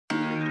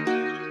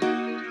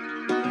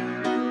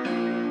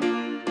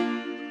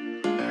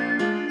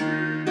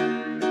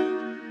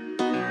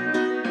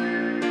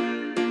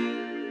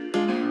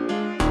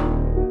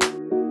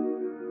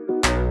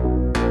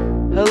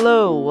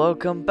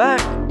Welcome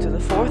back to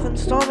the fourth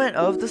installment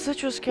of the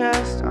Citrus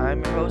Cast.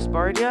 I'm your host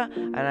Bardia,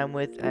 and I'm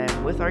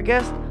with our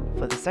guest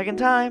for the second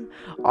time,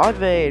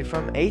 Adhvaidh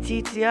from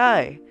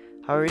ATTI.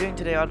 How are you doing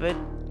today,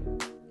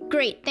 Adhvaidh?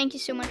 Great. Thank you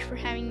so much for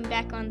having me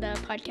back on the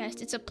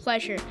podcast. It's a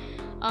pleasure.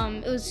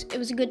 It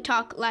was a good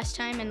talk last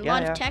time, and a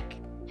lot of tech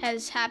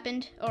has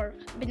happened or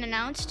been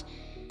announced.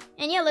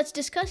 And let's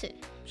discuss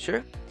it.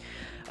 Sure.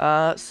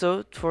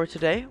 So for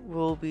today,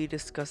 we'll be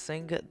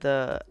discussing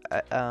the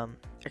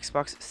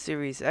Xbox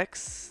Series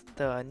X,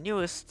 the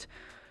newest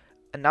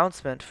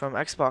announcement from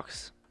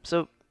Xbox.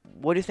 So,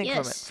 what do you think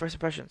from it? First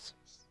impressions?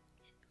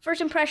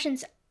 First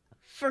impressions,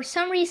 for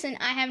some reason,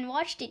 I haven't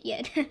watched it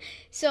yet.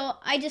 So,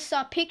 I just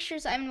saw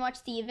pictures. I haven't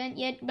watched the event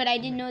yet, but I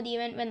didn't know the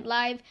event went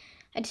live. I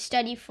had to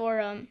study for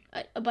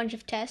a bunch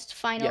of tests,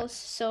 finals.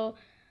 So,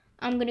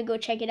 I'm going to go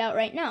check it out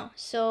right now.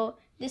 So,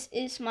 this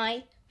is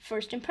my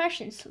first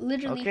impressions.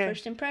 Literally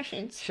first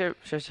impressions. Sure.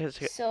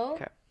 So,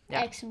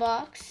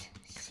 Xbox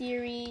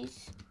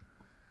Series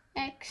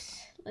X.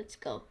 Let's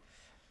go.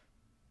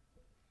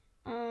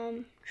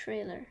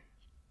 Trailer.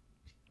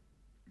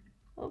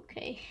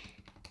 Okay,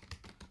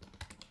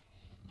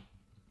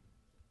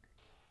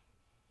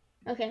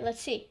 let's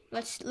see.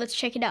 Let's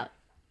check it out.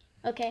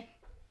 Okay.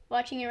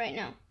 Watching it right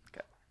now.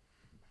 Okay.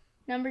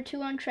 Number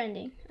 2 on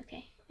trending.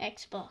 Okay.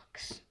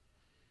 Xbox.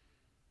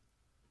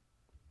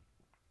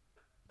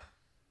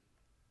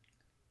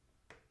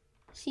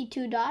 See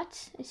 2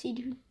 dots? I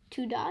see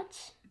two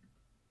dots.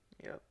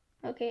 Yep.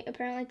 Okay,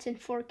 apparently it's in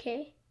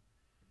 4K.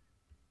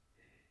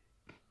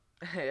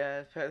 Yeah,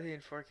 it's probably in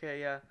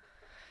 4K, yeah.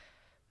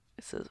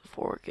 It says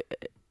 4K.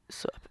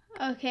 So.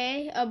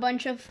 Okay, a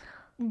bunch of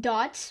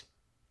dots.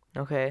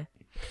 Okay.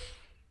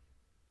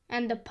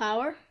 And the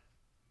power.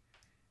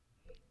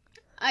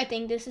 I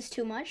think this is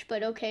too much,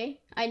 but okay.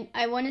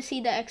 I want to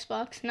see the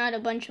Xbox, not a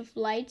bunch of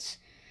lights.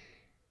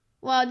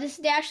 Wow,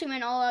 they actually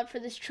went all out for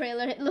this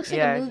trailer. It looks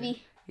like a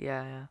movie.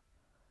 Yeah.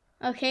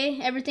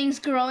 Okay, everything's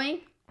growing.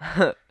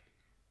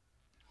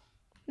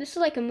 This is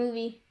like a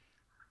movie.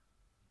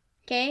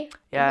 Okay?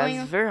 Yeah,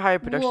 it's very high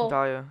production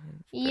value.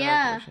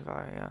 Yeah.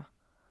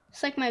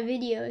 It's like my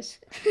videos.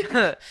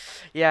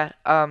 Yeah,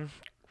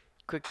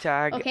 quick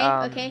tag.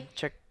 Okay.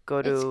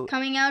 Go to... It's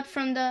coming out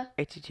from the...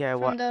 ATTI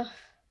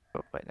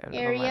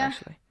area.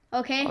 Actually.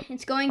 Okay,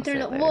 it's going through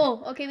the...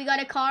 Whoa, okay, we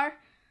got a car.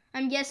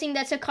 I'm guessing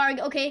that's a car.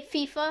 Okay,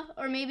 FIFA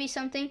or maybe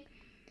something.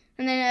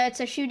 And then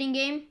it's a shooting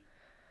game.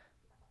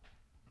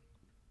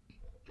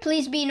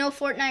 Please be no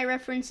Fortnite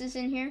references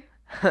in here.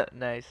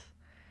 Nice.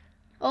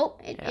 Oh,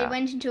 it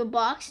went into a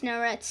box. Now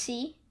we're at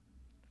C.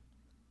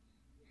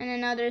 And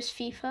then now there's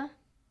FIFA.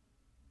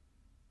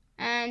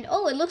 And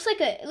it looks like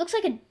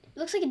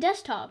a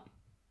desktop.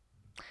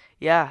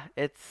 Yeah,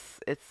 it's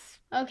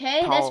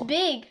okay, tall. That's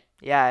big.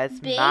 Yeah, it's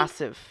big.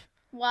 Massive.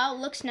 Wow,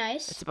 looks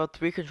nice. It's about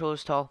 3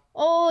 controllers tall.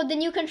 Oh, the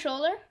new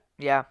controller?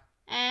 Yeah.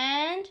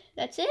 And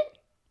that's it?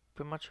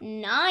 Pretty much.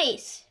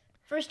 Nice.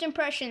 First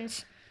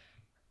impressions.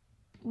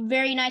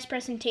 Very nice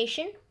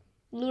presentation.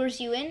 Lures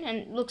you in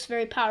and looks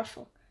very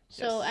powerful.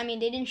 So, I mean,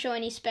 they didn't show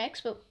any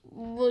specs, but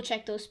we'll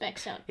check those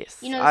specs out. Yes.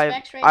 You know the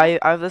specs right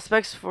now? I have the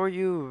specs for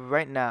you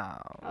right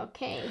now.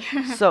 Okay.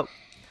 So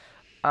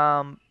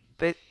the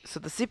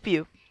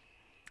CPU,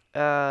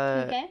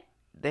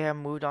 they have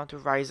moved on to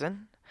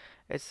Ryzen.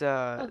 It's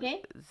a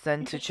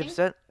Zen 2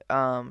 chipset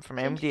from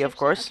AMD, of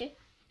course. Okay.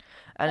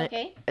 And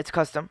it's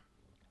custom.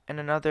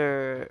 And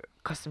another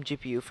custom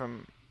GPU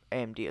from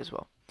AMD as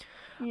well.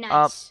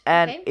 Nice.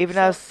 And even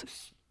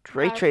has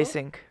ray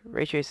tracing,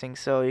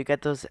 so you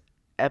get those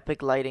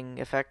epic lighting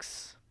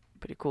effects.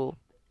 Pretty cool.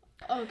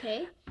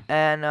 Okay.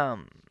 And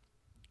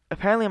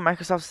apparently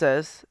Microsoft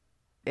says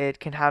it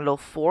can handle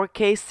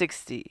 4K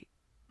 60.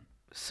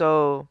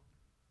 So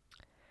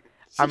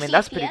 60 I mean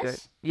that's FPS? pretty good.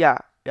 Yeah.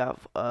 Nice.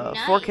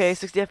 4K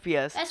 60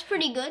 FPS. That's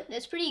pretty good.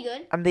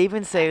 And they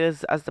even say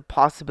as the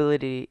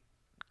possibility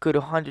go to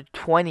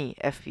 120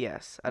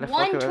 FPS at a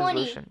 4K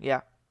resolution.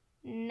 Yeah.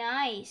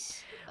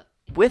 Nice.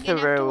 With a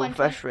variable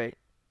refresh rate,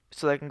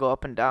 so they can go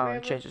up and down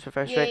and change its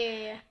refresh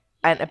rate. Yeah.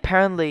 And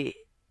apparently,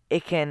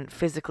 it can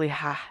physically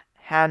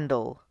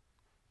handle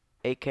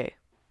 8K.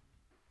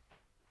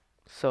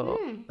 So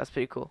that's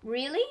pretty cool.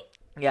 Really?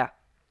 Yeah,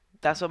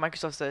 that's what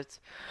Microsoft says.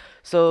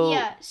 So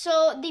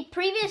So the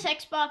previous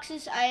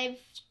Xboxes I've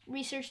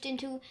researched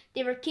into,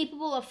 they were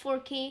capable of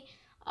 4K,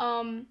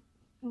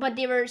 but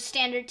they were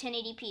standard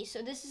 1080p.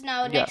 So this is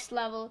now next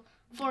level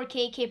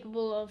 4K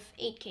capable of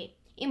 8K.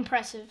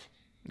 Impressive.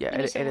 Yeah,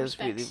 it is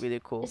really, really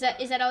cool. Is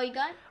that all you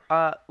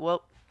got?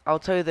 Well, I'll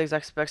tell you the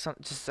exact specs on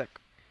just a sec.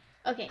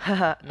 Okay.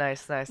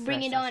 Nice.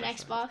 Bring it on,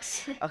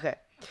 Xbox. Okay,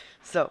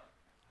 so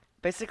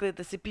basically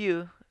the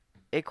CPU,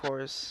 8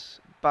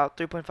 cores, about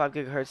 3.5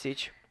 gigahertz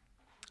each.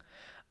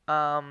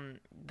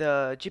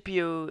 The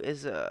GPU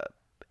is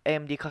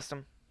AMD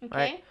custom.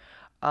 Okay.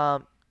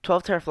 Right?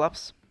 12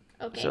 teraflops.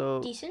 Okay.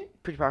 So decent.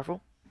 Pretty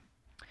powerful.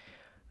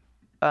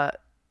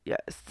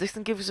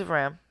 16 gigs of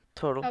RAM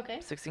total.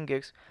 Okay. 16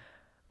 gigs.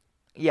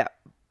 Yeah.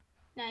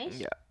 Nice.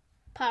 Yeah.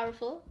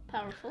 Powerful.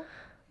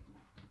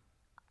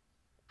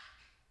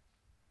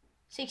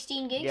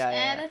 16 gigs.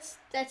 Yeah.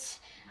 That's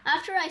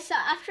after I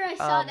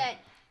saw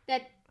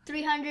that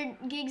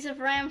 300 gigs of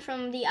RAM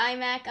from the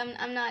iMac.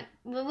 I'm not.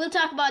 We'll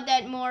talk about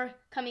that more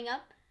coming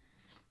up.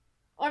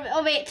 Or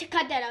oh wait, to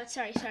cut that out.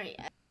 Sorry.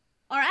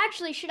 Or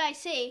actually, should I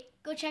say,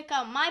 go check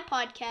out my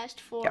podcast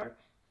for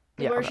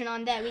the version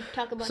on that. We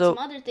talk about some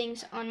other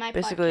things on my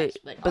podcast,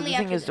 but only the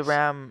thing after is, this. the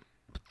RAM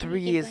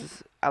 3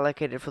 is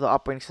allocated for the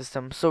operating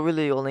system, so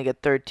really you only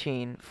get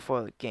 13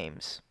 for the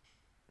games.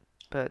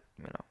 But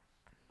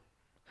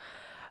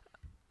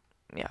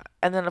yeah,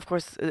 and then of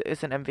course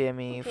it's an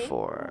NVMe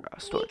for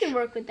storage. You can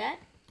work with that.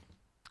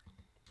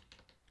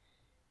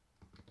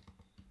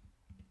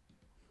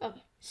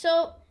 Okay,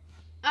 so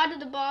out of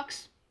the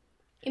box,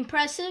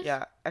 impressive.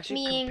 Yeah,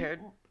 actually compared,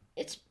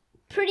 it's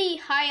pretty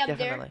high up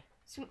there.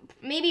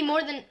 Maybe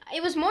more than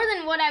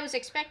what I was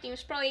expecting. I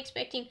was probably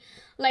expecting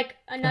like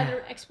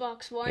another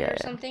Xbox One or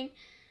something.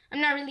 I'm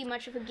not really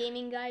much of a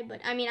gaming guy,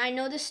 but I mean I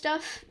know this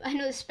stuff. I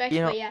know the specs,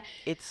 but yeah,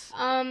 it's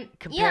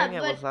comparing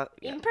it with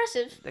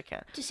impressive. They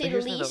can, to say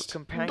the least.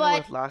 Comparing but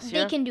it with last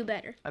year, they can do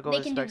better. They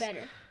can do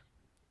better.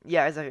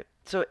 Yeah, exactly.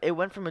 So it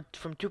went from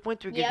 2.3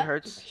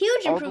 gigahertz,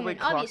 huge all the way improvement,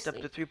 clocked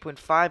up to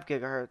 3.5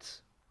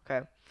 gigahertz.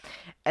 Okay,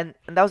 and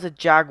that was a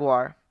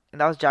Jaguar. And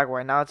that was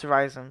Jaguar. Now it's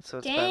Ryzen, so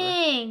it's better.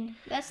 Dang,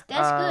 that's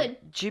good.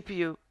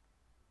 GPU.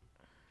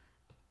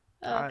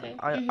 Oh, okay.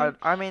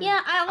 I mean.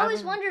 Yeah, I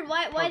always wondered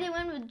why they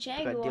went with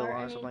Jaguar. Deal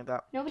or something like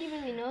that. Nobody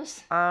really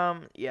knows.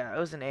 Yeah, it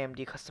was an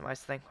AMD customized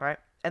thing, right?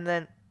 And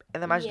then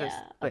imagine this.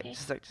 Wait,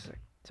 just a sec.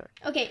 Sorry.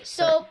 Okay,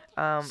 so it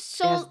has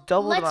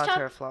double the amount of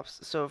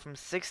teraflops. So from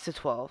 6 to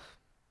 12.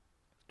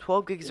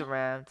 12 gigs of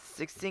RAM,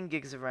 16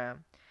 gigs of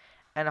RAM,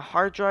 and a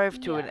hard drive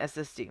to an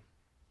SSD.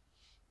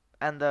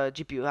 And the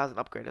GPU has an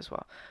upgrade as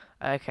well.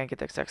 I can't get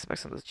the exact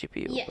specs on this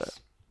GPU, but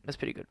it's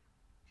pretty good.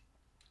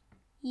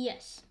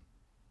 Yes.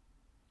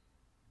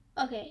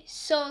 Okay,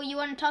 so you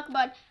want to talk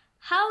about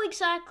how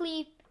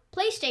exactly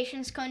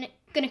PlayStation's going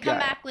to come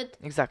back with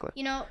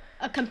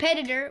a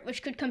competitor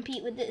which could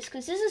compete with this,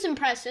 because this is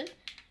impressive,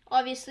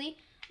 obviously,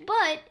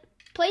 but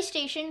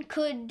PlayStation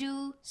could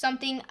do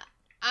something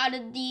out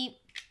of the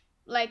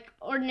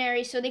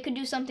ordinary, so they could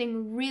do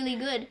something really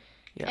good.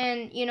 Yeah.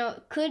 And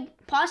could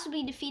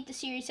possibly defeat the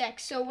Series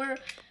X. So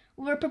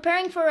we're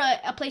preparing for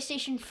a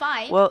PlayStation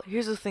 5. Well,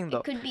 here's the thing though.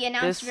 It could be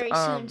announced very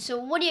soon. So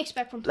what do you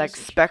expect from PlayStation? Like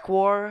spec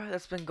war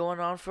that's been going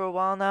on for a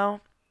while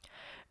now.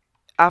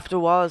 After a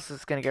while, it's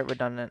just gonna get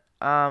redundant.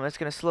 It's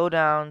gonna slow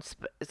down.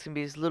 It's gonna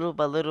be little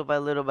by little by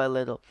little by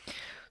little.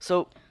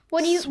 So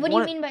what do you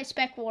mean by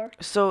spec war?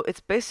 So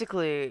it's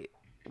basically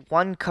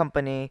one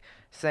company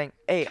saying,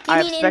 "Hey,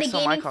 I have specs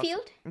on my console."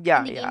 Field? Yeah,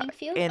 in the gaming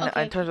field?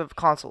 In terms of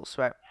consoles,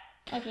 right?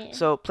 Okay.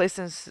 So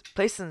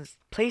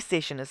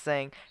PlayStation is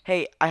saying,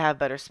 "Hey, I have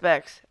better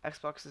specs."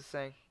 Xbox is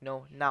saying,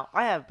 "No, now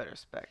I have better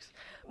specs."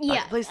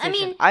 Yeah.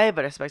 PlayStation, I have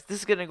better specs. This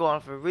is gonna go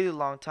on for a really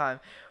long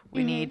time.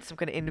 We need some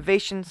kind of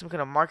innovation, some kind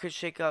of market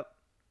shakeup,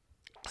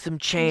 some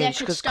change,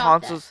 because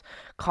consoles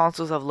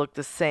have looked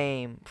the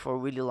same for a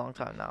really long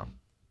time now.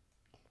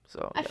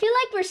 So I feel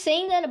like we're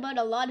saying that about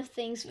a lot of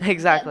things.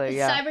 Exactly.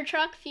 Yeah.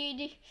 Cybertruck a few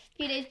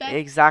days back.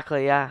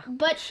 Exactly. Yeah.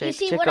 But you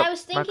see, what I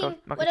was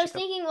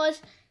thinking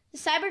was, the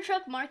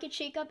Cybertruck market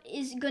shakeup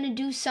is gonna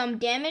do some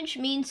damage,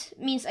 means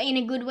in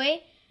a good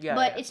way. Yeah,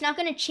 but it's not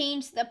gonna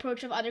change the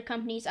approach of other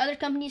companies. Other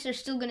companies are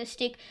still gonna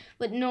stick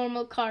with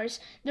normal cars.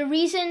 The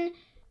reason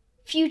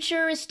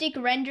futuristic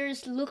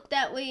renders look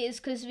that way is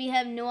because we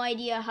have no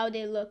idea how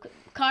they look.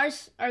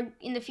 Cars are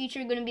in the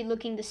future gonna be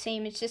looking the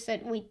same. It's just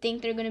that we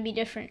think they're gonna be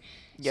different.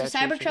 Yeah, so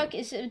Cybertruck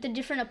is a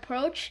different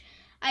approach.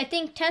 I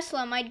think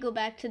Tesla might go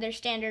back to their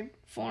standard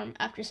form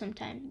after some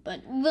time,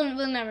 but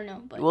we'll never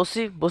know. But we'll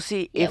see.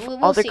 If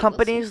other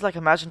companies,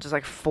 imagine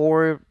just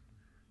Ford,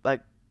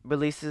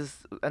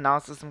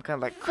 announces some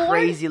kind of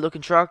crazy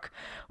looking truck.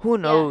 Who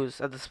knows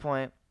at this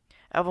point?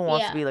 Everyone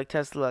wants to be like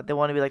Tesla. They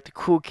want to be like the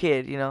cool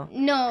kid,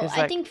 No,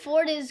 I think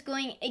Ford is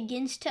going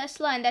against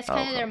Tesla, and that's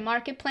kind of their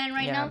market plan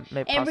right now.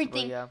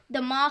 Everything,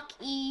 the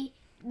Mach-E,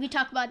 we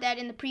talked about that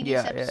in the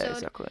previous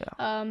episode.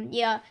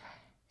 Yeah, exactly.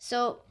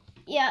 So.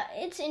 Yeah,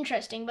 it's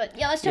interesting, but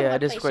let's talk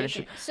about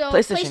PlayStation. So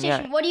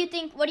PlayStation, what do you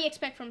think? What do you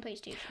expect from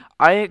PlayStation?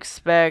 I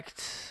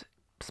expect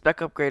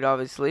spec upgrade,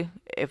 obviously.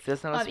 If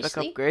there's not a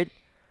spec upgrade,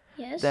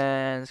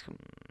 then it's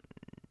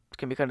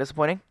gonna be kind of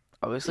disappointing.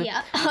 Obviously.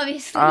 Yeah,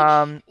 obviously.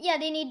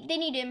 They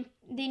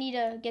need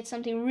to get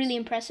something really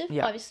impressive.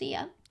 Yeah. Obviously,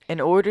 yeah.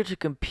 In order to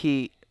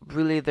compete,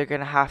 really, they're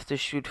gonna have to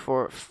shoot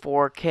for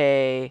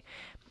 4K.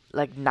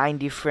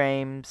 90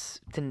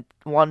 frames to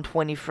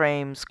 120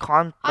 frames.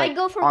 I'd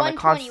go for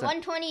 120.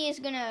 120 is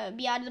gonna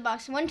be out of the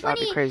box. 120.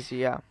 That'd be crazy,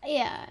 yeah.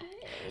 Yeah.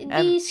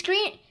 The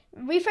screen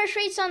refresh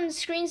rates on the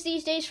screens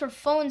these days for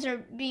phones are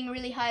being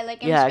really high.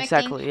 I'm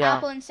expecting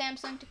Apple and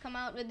Samsung to come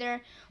out with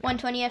their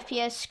 120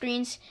 FPS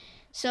screens.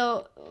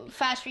 So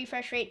fast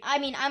refresh rate. I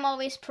mean, I'm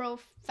always pro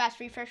fast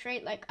refresh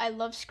rate. I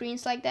love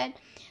screens like that.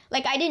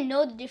 I didn't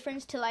know the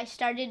difference till I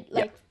started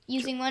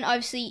using one.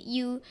 Obviously,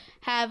 you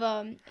have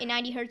a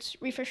 90 hertz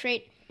refresh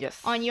rate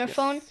on your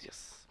phone.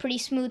 Yes. Pretty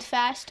smooth,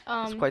 fast.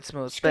 It's quite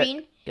smooth.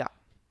 Screen.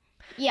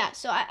 Yeah,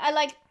 so I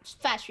like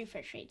fast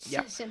refresh rates.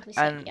 Yeah. Simply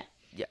said, And yeah.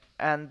 yeah,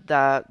 and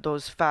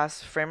those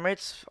fast frame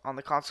rates on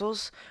the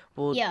consoles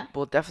Yeah.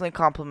 will definitely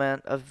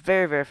complement a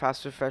very very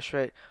fast refresh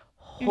rate.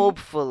 Hmm.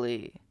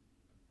 Hopefully,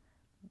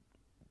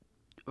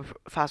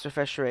 fast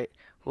refresh rate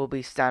will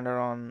be standard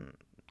on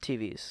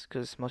TVs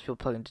because most people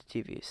plug into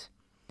TVs.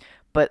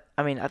 But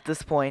I mean, at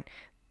this point,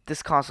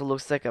 this console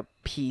looks like a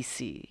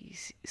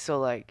PC. So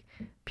like,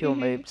 people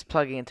may Hmm. just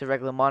plug it into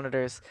regular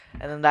monitors,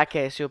 and in that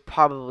case, you'll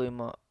probably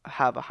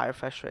have a higher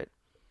refresh rate.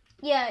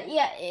 Yeah,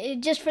 yeah.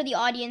 Just for the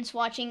audience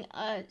watching,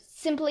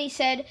 simply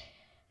said.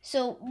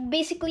 So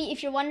basically,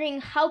 if you're wondering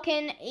how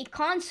can a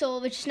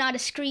console, which is not a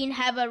screen,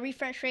 have a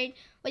refresh rate,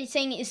 what he's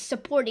saying is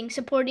supporting.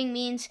 Supporting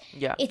means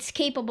Yeah. it's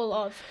capable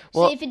of. So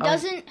Well, if it I mean,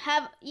 doesn't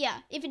have, yeah,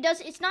 if it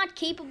does, it's not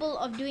capable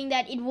of doing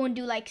that. It won't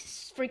do like,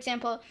 for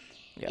example,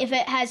 yeah.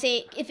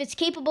 if it's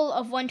capable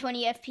of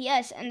 120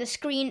 FPS and the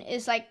screen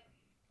is like,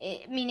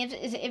 I mean, if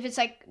it's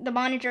like the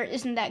monitor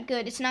isn't that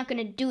good, it's not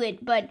gonna do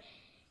it. But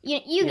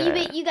Yeah.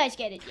 you guys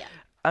get it, yeah.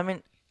 I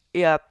mean,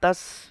 yeah,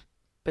 that's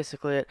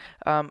basically it.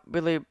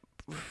 Really,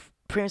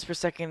 frames per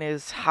second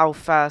is how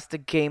fast the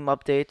game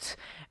updates,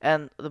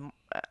 and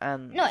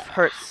No,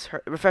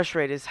 refresh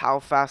rate is how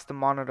fast the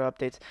monitor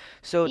updates.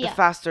 So the yeah,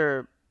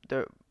 faster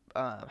the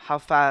how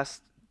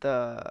fast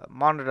the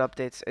monitor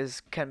updates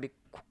is can be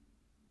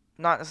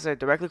not necessarily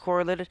directly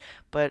correlated,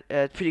 but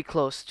pretty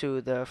close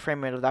to the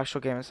frame rate of the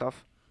actual game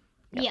itself.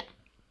 Yeah. yeah,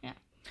 yeah.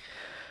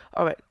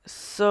 All right.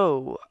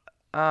 So,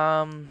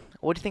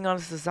 what do you think on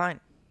this design?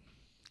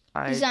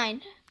 I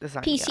Design.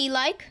 design. Yeah. PC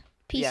like.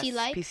 PC Yes,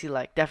 like. PC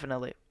like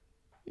definitely.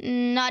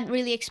 Not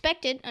really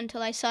expected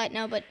until I saw it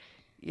now, but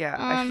Yeah, I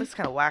feel um, it's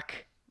kind of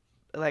whack.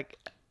 Like,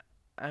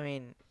 I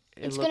mean,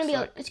 it it's gonna looks be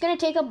like it's gonna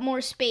take up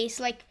more space.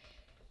 Like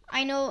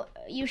I know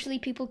usually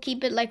people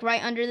keep it like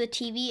right under the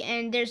TV,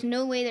 and there's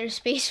no way there's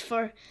space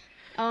for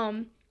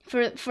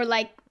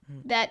like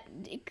that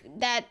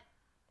that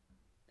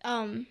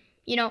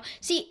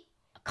see,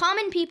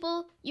 common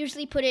people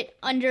usually put it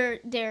under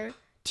their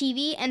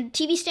TV, and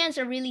TV stands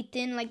are really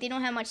thin, like they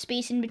don't have much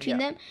space in between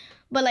yeah. them.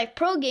 But like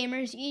pro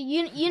gamers,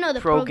 you know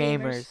the Pro pro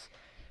gamers,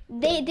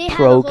 gamers. they have a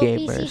Pro whole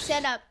PC gamers.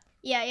 setup.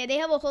 Yeah, yeah, they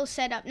have a whole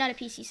setup, not a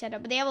PC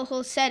setup, but they have a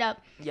whole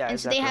setup, Yeah, and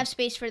so they exactly. have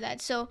space for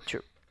that. So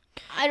True.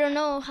 I don't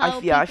know how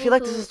I feel people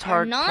like this is who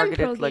are non-pro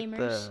targeted like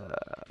gamers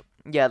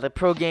the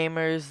pro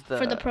gamers,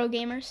 for the pro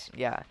gamers.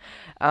 yeah.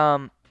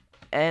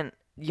 And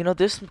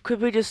this could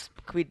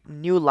be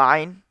new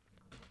line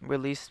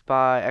released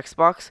by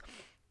Xbox.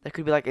 There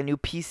could be like a new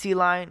PC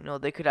line.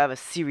 They could have a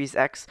Series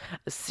X,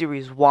 a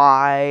Series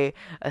Y,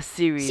 a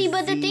Series See,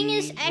 but Z. the thing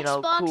is,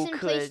 Xbox and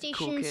Cool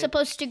PlayStation kid.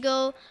 supposed to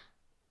go.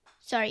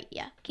 Sorry,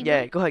 yeah, keep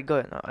Yeah, going. go ahead, go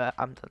ahead. No,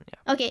 I'm done.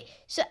 Yeah. Okay,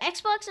 so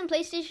Xbox and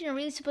PlayStation are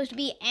really supposed to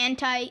be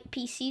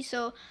anti-PC.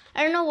 So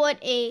I don't know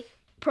what a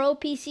pro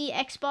PC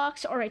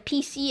Xbox or a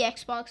PC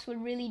Xbox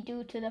would really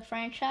do to the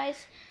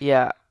franchise.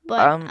 Yeah. But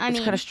I It's kind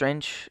mean, of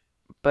strange,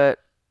 but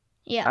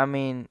yeah, I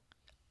mean,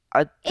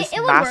 this it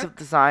would massive work.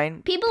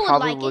 design People would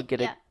probably like would it.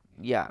 get it. Yeah,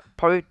 Yeah,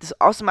 probably this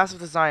also massive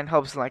design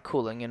helps in like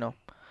cooling.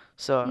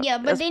 So yeah,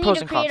 but there's they need pros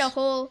to and create a cons.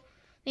 whole.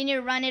 They need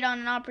to run it on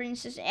an operating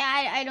system.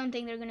 I don't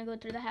think they're gonna go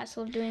through the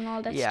hassle of doing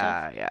all that stuff.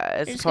 Yeah,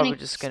 They're it's just probably gonna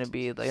just gonna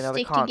be like another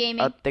stick to a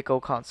gaming. thick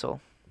old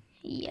console.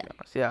 Yeah,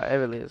 Yeah, it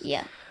really is.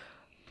 yeah.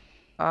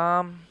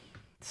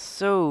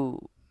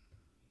 So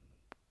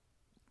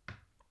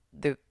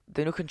the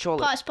new controller.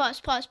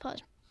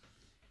 Pause.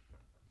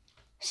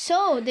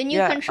 So the new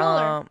Yeah,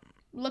 controller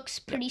looks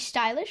pretty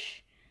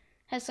stylish.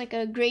 Has like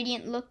a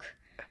gradient look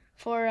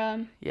for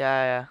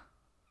yeah.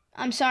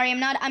 I'm sorry, I'm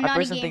not a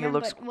personally think it gamer,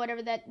 looks but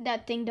whatever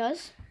that thing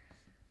does.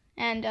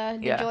 And the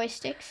yeah,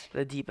 joysticks.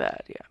 the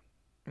D-pad,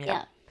 yeah.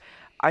 Yeah.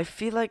 I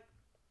feel like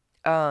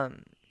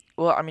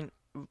well, I mean,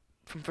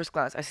 from first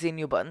glance, I see a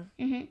new button.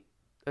 Mhm.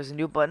 There's a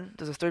new button.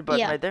 There's a third button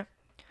Yeah. right there.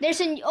 There's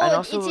an And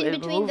it's also in it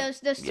between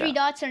removed, those three yeah.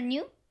 dots are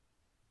new.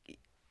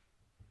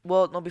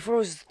 Well, no, before it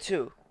was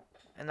two,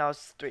 and now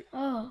it's three.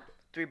 Oh.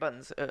 Three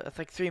buttons. It's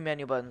like three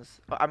menu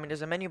buttons. I mean,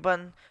 there's a menu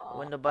button, a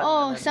window button,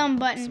 Oh, and then some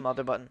button. some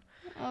other button.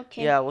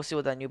 Okay. Yeah, we'll see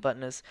what that new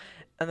button is.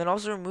 And then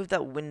also remove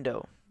that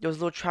window. There was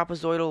a little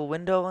trapezoidal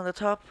window on the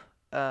top,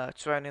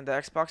 surrounding the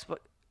Xbox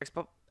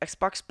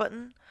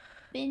button.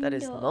 Window. That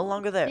is no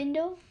longer there.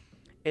 Window?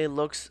 It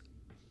looks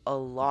a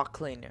lot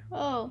cleaner.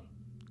 Oh.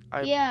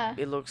 Yeah.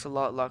 It looks a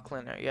lot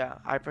cleaner. Yeah,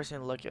 I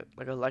personally like it.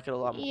 Like I like it a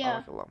lot more. Yeah. I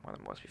like it a lot more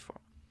than it was before.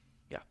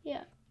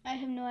 Yeah. I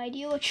have no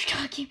idea what you're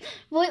talking.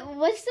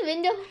 What's the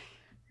window?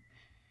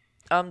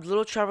 The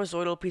little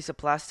trapezoidal piece of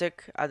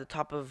plastic at the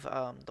top of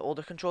the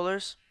older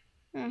controllers.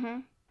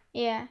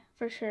 Yeah,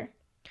 for sure.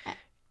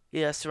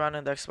 Yeah,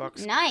 surrounding the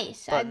Xbox.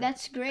 Nice. Button.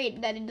 That's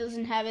great that it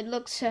doesn't have it.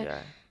 Looks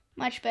Yeah.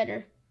 much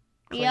better.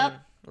 Clean. Yep.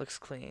 Looks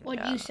clean. What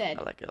yeah, you said.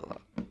 I like it a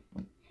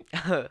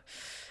lot.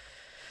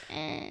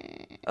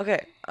 And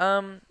Okay.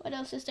 what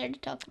else is there to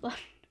talk about?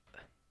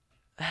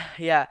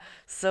 Yeah.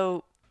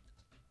 So,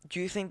 do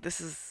you think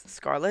this is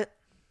Scarlet?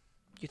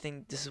 Do you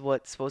think this is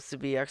what's supposed to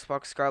be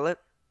Xbox Scarlet?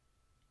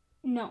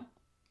 No.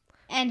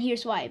 And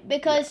here's why.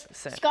 Because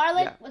same.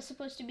 Scarlet Yeah. was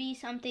supposed to be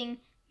something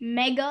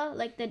mega,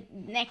 like the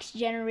next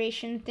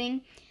generation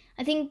thing.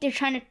 I think they're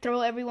trying to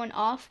throw everyone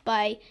off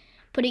by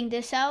putting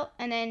this out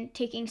and then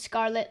taking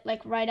Scarlet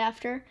like right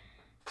after.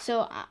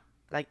 So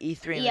Like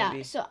E3 yeah,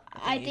 maybe. so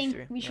I think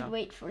we should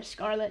wait for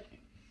Scarlet.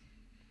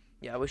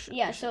 Yeah, we should.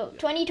 Yeah, so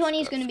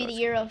 2020 is going to be the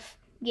year of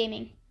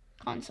gaming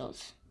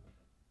consoles.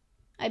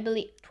 I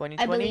believe.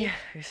 2020.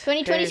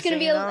 2020 is going to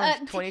be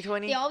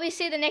 2020. They always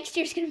say the next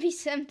year is going to be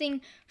something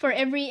for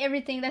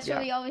everything. That's what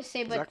they always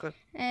say, but exactly.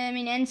 I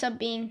mean, ends up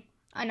being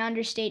an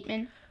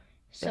understatement.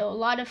 So a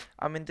lot of.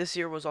 I mean, this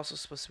year was also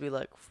supposed to be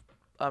like.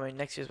 I mean,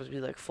 next year was supposed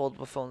to be like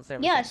foldable phones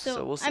and everything. Yeah,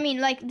 so we'll see. I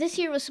mean, like this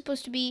year was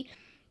supposed to be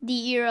the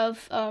year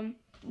of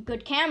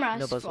good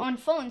cameras on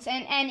phones,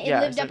 and it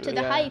lived up to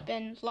the hype,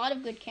 and a lot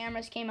of good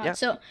cameras came out.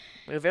 So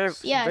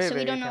so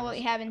we don't know what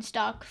we have in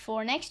stock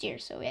for next year,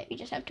 so we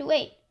just have to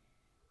wait.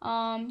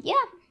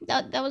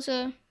 That was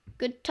a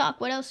good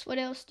talk. What else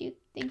do you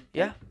think?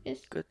 Yeah,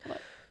 is good.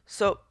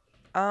 So,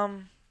 I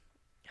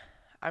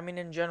mean,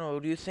 in general,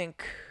 do you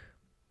think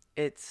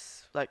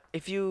it's like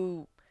if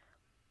you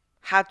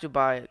had to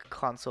buy a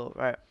console,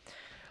 right?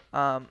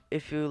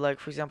 If you like,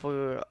 for example,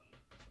 your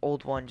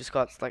old one just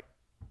got like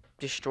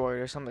destroyed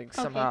or something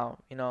somehow,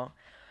 you know,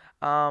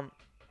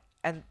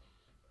 and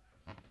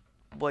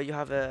what, you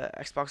have a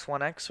Xbox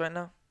One X right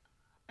now?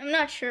 I'm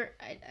not sure.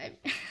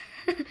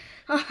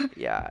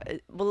 Yeah,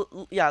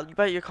 you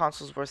bet your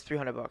console's worth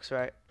 $300,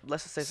 right?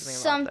 Let's just say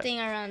something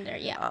around there.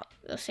 Yeah,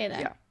 we'll say that.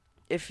 Yeah,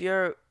 if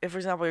for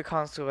example your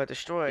console got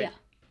destroyed,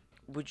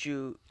 would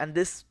you, and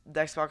the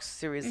Xbox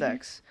Series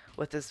X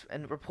with this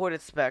and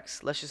reported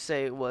specs, let's just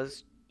say it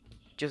was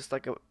just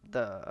like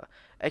the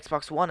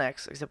Xbox One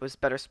X, except with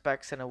better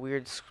specs and a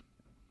weird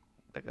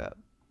like a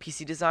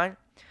PC design.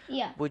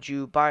 Yeah. Would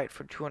you buy it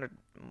for $200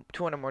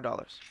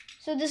 more?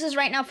 So this is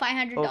right now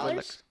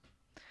 $500.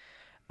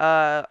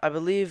 I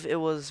believe it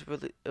was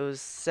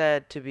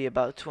said to be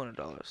about $200.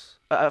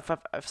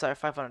 Sorry,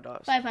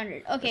 $500.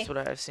 500. Okay. That's what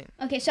I've seen.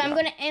 Okay, so I'm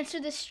gonna answer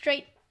this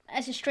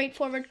as a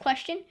straightforward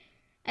question,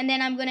 and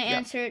then I'm gonna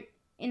answer it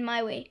in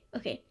my way.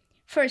 Okay.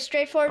 First,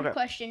 straightforward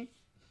question.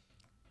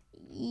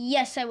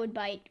 Yes, I would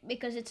buy it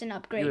because it's an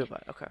upgrade. You would buy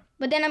it, okay.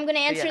 But then I'm gonna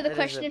answer the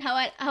question how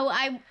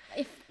I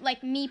if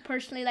like me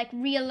personally, like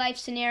real life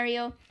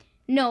scenario.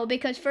 No,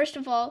 because first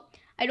of all,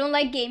 I don't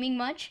like gaming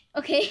much.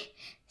 Okay.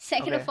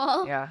 Second of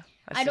all,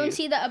 I don't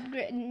see the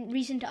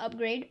reason to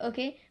upgrade.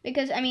 Okay,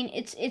 because I mean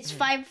it's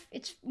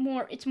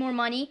more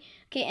money.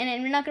 Okay,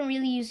 and we're not gonna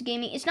really use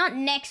gaming. It's not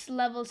next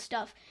level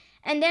stuff.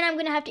 And then I'm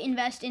gonna have to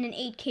invest in an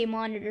 8K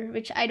monitor,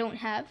 which I don't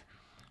have.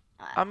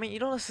 I mean, you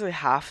don't necessarily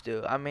have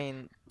to. I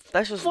mean,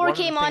 that's just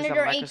 4K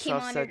monitor, 8K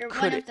monitor.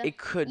 It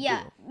could do.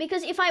 Yeah,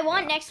 because if I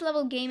want next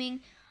level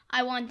gaming,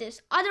 I want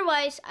this.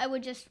 Otherwise, I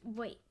would just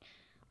wait.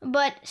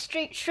 But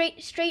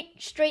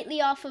straightly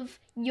off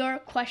of your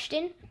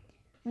question,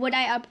 would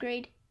I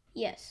upgrade?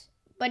 Yes.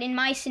 But in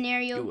my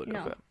scenario, no.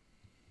 Okay.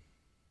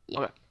 Yeah.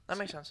 Okay, that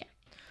makes sense.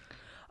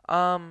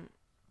 Yeah.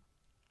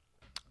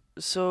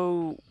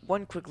 So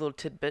one quick little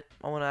tidbit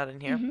I want to add in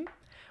here.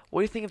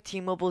 What do you think of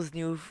T-Mobile's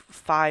new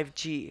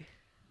 5G?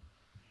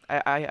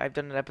 I've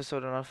done an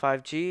episode on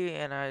 5G,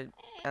 and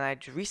I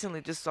recently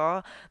just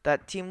saw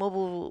that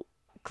T-Mobile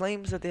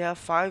claims that they have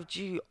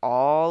 5G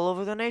all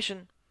over the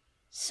nation.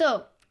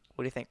 So,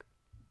 what do you think?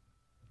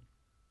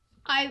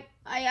 I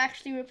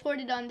actually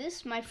reported on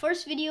this. My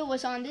first video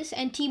was on this,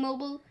 and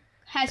T-Mobile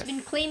has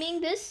been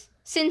claiming this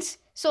since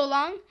so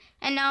long,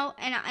 and now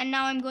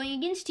I'm going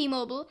against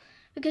T-Mobile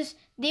because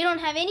they don't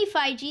have any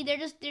 5G. They're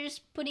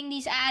just putting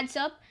these ads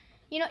up.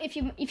 You know, if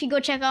you go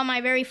check out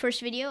my very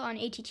first video on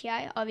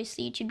ATTI,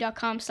 obviously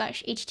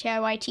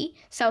youtube.com/ATTIYT,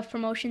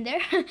 self-promotion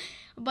there.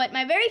 But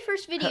my very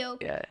first video,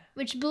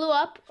 which blew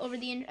up over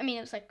the I mean,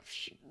 it was like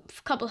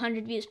a couple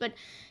hundred views, but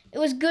it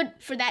was good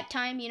for that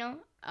time, you know.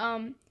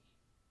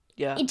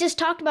 It just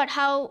talked about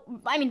how,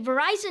 I mean,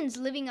 Verizon's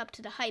living up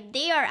to the hype.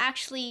 They are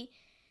actually,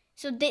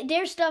 so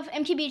their stuff,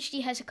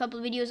 MTBHD has a couple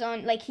of videos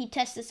on, like, he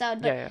tests this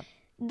out, but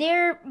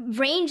their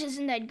range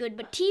isn't that good.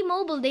 But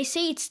T-Mobile, they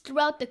say it's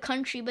throughout the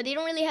country, but they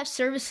don't really have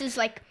services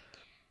like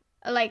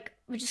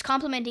which is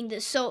complementing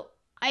this. So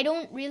I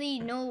don't really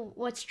know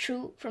what's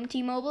true from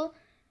T-Mobile,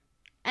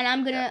 and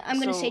I'm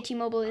gonna say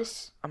T-Mobile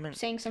is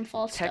saying some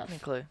false stuff.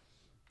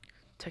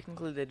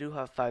 Technically, they do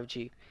have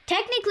 5G.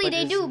 Technically,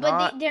 they do,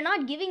 but they're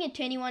not giving it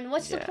to anyone.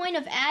 What's the point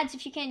of ads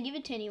if you can't give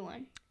it to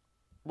anyone?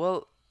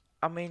 Well,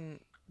 I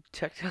mean,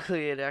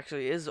 technically, it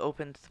actually is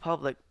open to the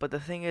public, but the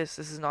thing is,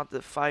 this is not the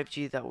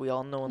 5G that we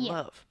all know and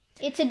love.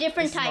 It's a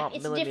different type.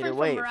 It's different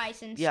from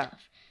Verizon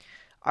stuff.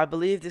 I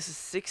believe this is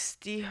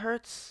 60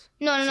 hertz.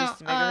 No.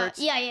 60 megahertz?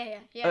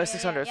 Yeah.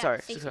 600.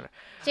 Sorry, 600.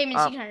 Same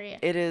as 600. Yeah.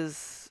 It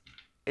is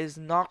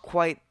not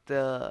quite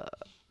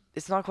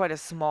it's not quite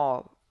as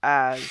small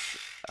as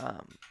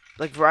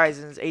like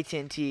Verizon's,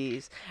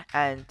 AT&T's,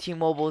 and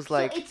T-Mobile's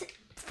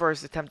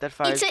first attempt at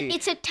 5G.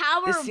 It's a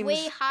tower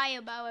way high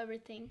above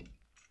everything.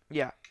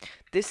 Yeah,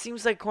 this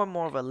seems like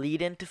more of a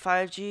lead into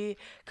 5G,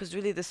 because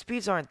really the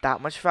speeds aren't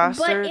that much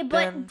faster than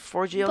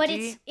 4G but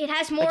LTE. it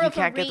has Like, more you of a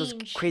can't get those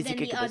range crazy than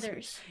the gigabit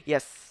others. speeds.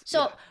 Yes.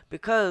 So yeah.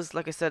 Because,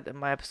 like I said in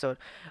my episode,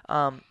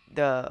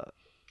 the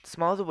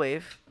smaller the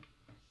wave,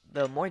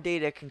 the more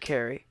data it can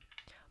carry.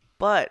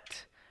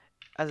 But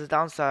as a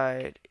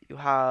downside, you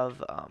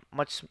have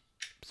much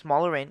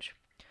smaller range.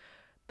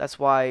 That's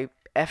why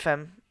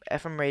FM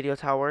radio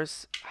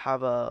towers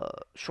have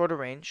a shorter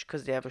range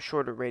because they have a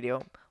shorter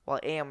radio, while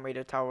AM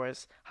radio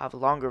towers have a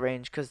longer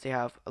range because they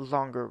have a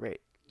longer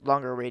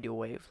radio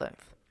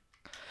wavelength.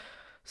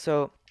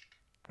 So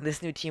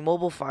this new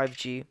T-Mobile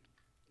 5G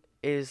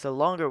is a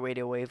longer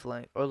radio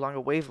wavelength or longer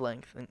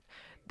wavelength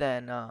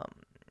than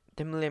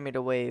the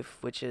millimeter wave,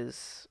 which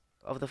is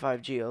of the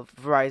 5G of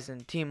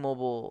Verizon,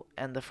 T-Mobile,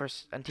 and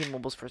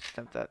T-Mobile's first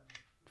attempt at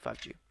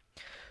 5G.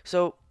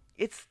 So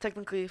it's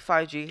technically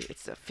 5G.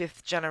 It's a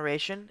fifth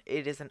generation.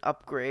 It is an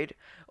upgrade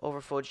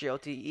over 4G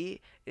LTE.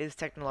 It is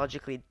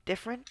technologically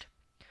different,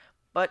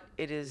 but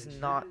it is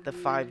not the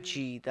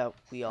 5G that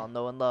we all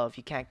know and love.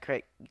 You can't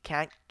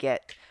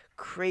get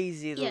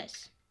crazy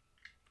yes,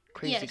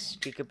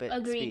 gigabit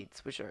agreed.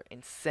 speeds, which are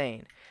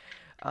insane.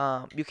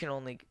 You can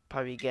only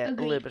probably get a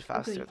Agreed. little bit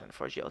faster Agreed. than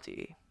 4G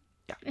LTE.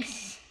 Yeah.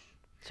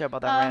 Sorry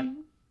about that rant.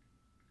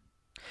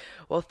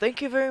 Well,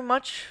 thank you very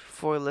much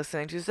for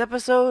listening to this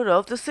episode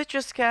of the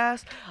Citrus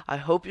Cast. I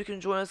hope you can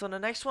join us on the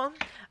next one.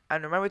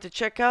 And remember to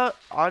check out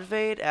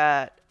Adhvaidh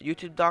at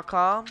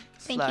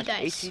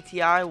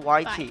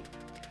youtube.com/ATTIYT.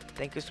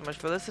 Thank you so much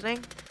for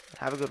listening.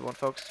 Have a good one,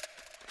 folks.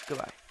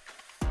 Goodbye.